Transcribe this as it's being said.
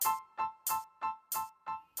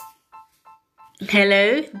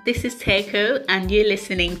Hello, this is Teiko, and you're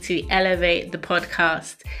listening to Elevate the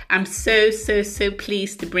podcast. I'm so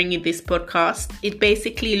pleased to bring you this podcast. It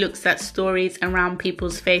basically looks at stories around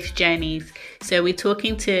people's faith journeys. So we're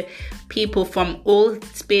talking to people from all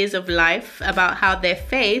spheres of life about how their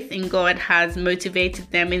faith in God has motivated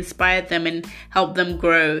them, inspired them, and helped them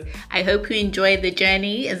grow. I hope you enjoy the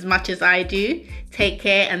journey as much as I do. Take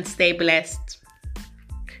care and stay blessed.